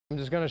I'm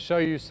just going to show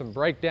you some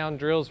breakdown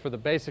drills for the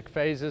basic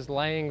phases,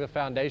 laying the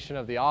foundation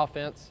of the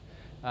offense.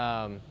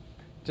 We're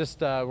going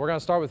to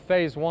start with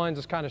phase one,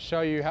 just kind of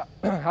show you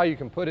how you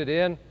can put it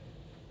in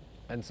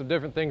and some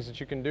different things that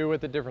you can do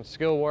with it, different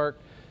skill work.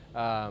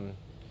 And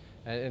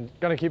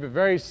going to keep it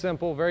very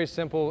simple,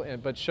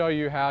 but show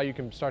you how you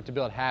can start to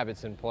build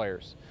habits in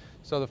players.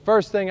 So the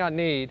first thing I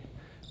need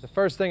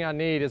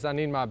is I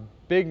need my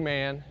big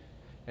man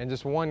and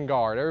just one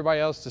guard. Everybody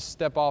else just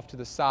step off to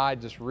the side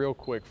just real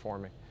quick for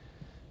me.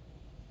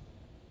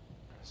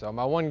 So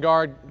my one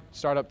guard,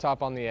 start up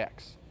top on the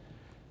X.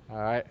 All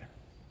right.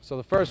 So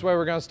the first way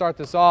we're going to start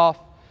this off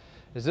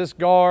is this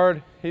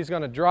guard, he's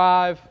going to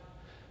drive.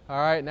 All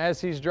right, and as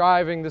he's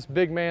driving, this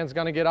big man's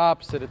going to get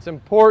opposite. It's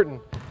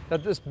important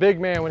that this big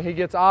man, when he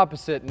gets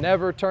opposite,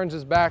 never turns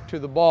his back to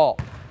the ball.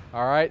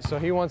 All right, so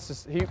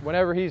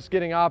whenever he's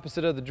getting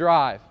opposite of the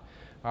drive,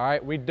 all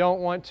right, we don't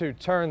want to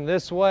turn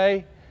this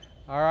way,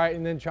 all right,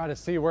 and then try to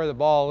see where the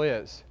ball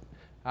is.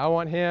 I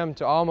want him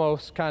to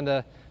almost kind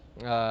of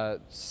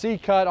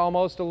C-cut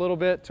almost a little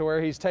bit to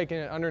where he's taking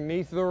it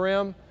underneath the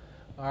rim,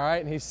 all right,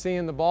 and he's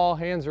seeing the ball,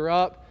 hands are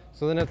up,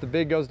 so then if the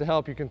big goes to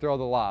help, you can throw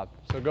the lob.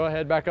 So go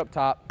ahead, back up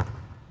top.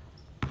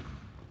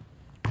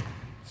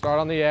 Start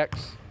on the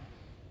X.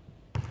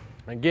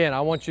 Again,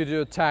 I want you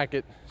to attack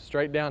it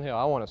straight downhill.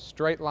 I want a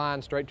straight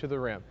line straight to the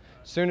rim.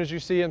 As soon as you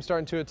see him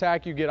starting to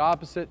attack, you get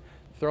opposite,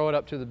 throw it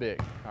up to the big.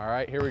 All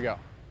right, here we go.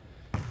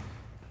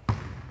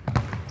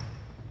 All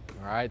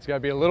right, it's got to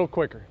be a little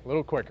quicker,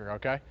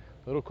 okay? A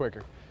little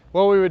quicker.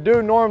 What we would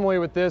do normally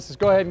with this is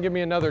go ahead and give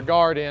me another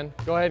guard in.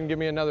 Go ahead and give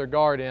me another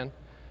guard in.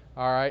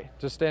 All right,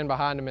 just stand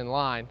behind him in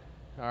line.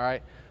 All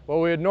right, what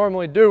we would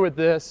normally do with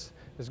this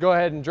is go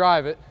ahead and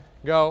drive it.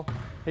 Go.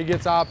 He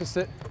gets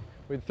opposite.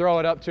 We'd throw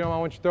it up to him. I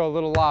want you to throw a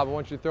little lob. I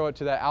want you to throw it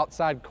to that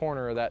outside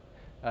corner of that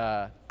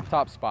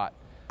top spot.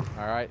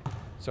 All right,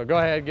 so go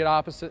ahead, get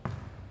opposite.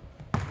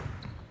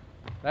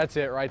 That's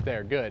it right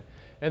there, good.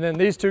 And then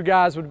these two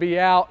guys would be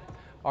out.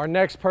 Our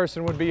next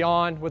person would be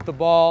on with the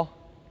ball.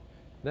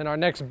 Then our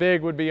next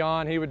big would be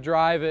on. He would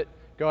drive it.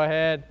 Go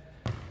ahead.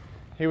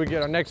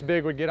 Our next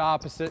big would get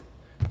opposite.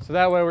 So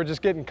that way we're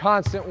just getting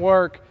constant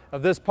work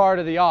of this part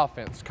of the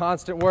offense.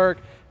 Constant work,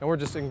 and we're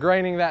just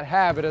ingraining that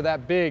habit of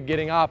that big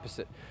getting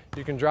opposite.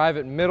 You can drive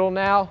it middle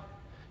now.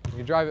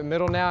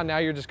 Now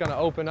you're just going to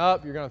open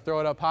up. You're going to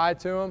throw it up high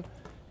to him.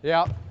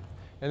 Yep.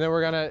 And then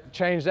we're going to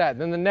change that.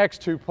 Then the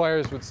next two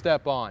players would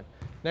step on.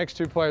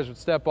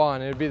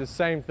 And it'd be the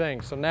same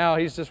thing. So now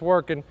he's just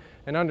working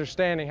and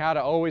understanding how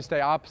to always stay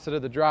opposite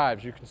of the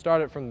drives. You can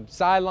start it from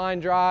sideline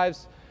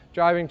drives,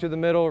 driving to the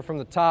middle, or from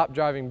the top,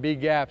 driving B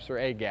gaps or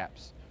A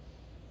gaps.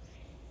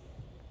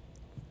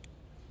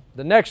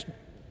 The next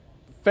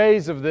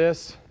phase of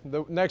this,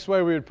 the next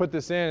way we would put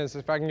this in is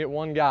if I can get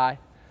one guy.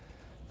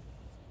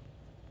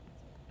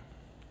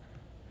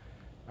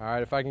 All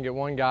right, if I can get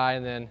one guy,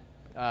 and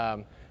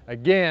then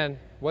again,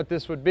 what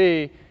this would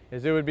be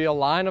is it would be a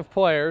line of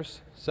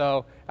players.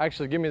 So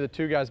actually give me the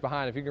two guys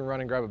behind if you can run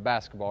and grab a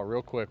basketball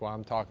real quick while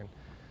I'm talking.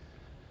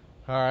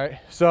 All right,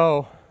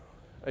 so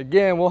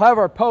again, we'll have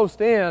our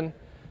post in,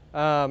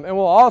 and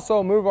we'll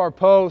also move our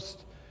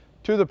post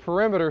to the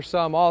perimeter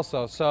some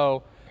also.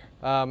 So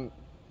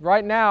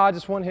right now I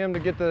just want him to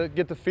get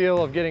the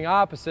feel of getting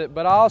opposite,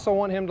 but I also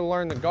want him to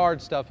learn the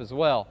guard stuff as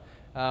well.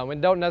 We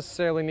don't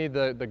necessarily need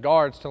the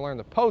guards to learn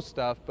the post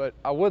stuff, but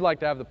I would like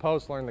to have the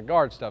post learn the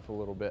guard stuff a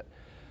little bit.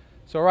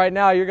 So right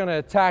now you're going to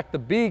attack the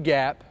B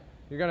gap.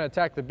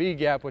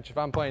 Which if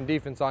I'm playing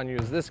defense on you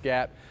is this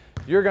gap.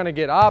 You're going to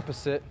get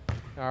opposite,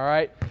 all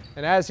right?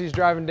 And as he's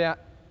driving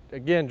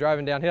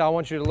downhill, I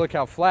want you to look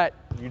how flat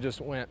you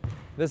just went.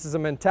 This is a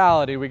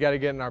mentality we got to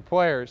get in our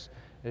players,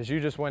 is you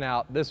just went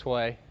out this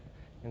way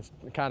and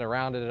kind of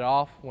rounded it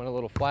off, went a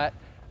little flat.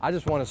 I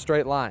just want a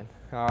straight line,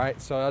 all right?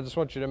 So I just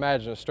want you to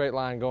imagine a straight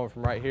line going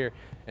from right here,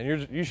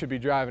 and you should be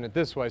driving it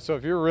this way. So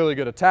if you're a really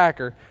good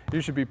attacker,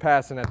 you should be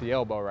passing at the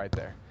elbow right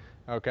there.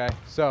 Okay,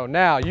 so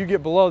now you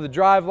get below the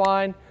drive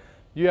line,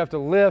 you have to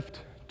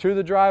lift to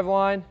the drive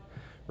line.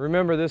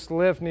 Remember, this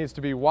lift needs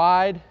to be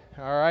wide,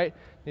 all right?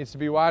 Needs to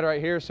be wide right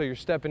here, so you're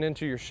stepping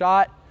into your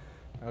shot,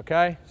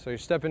 okay? So you're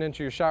stepping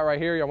into your shot right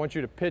here. I want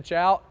you to pitch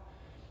out,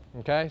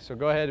 okay? So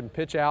go ahead and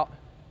pitch out,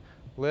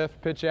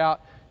 lift, pitch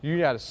out. You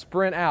got to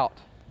sprint out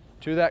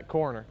to that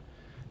corner,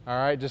 all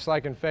right? Just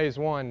like in phase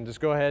one,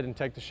 just go ahead and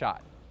take the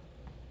shot,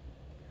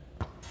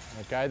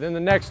 okay? Then the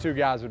next two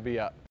guys would be up.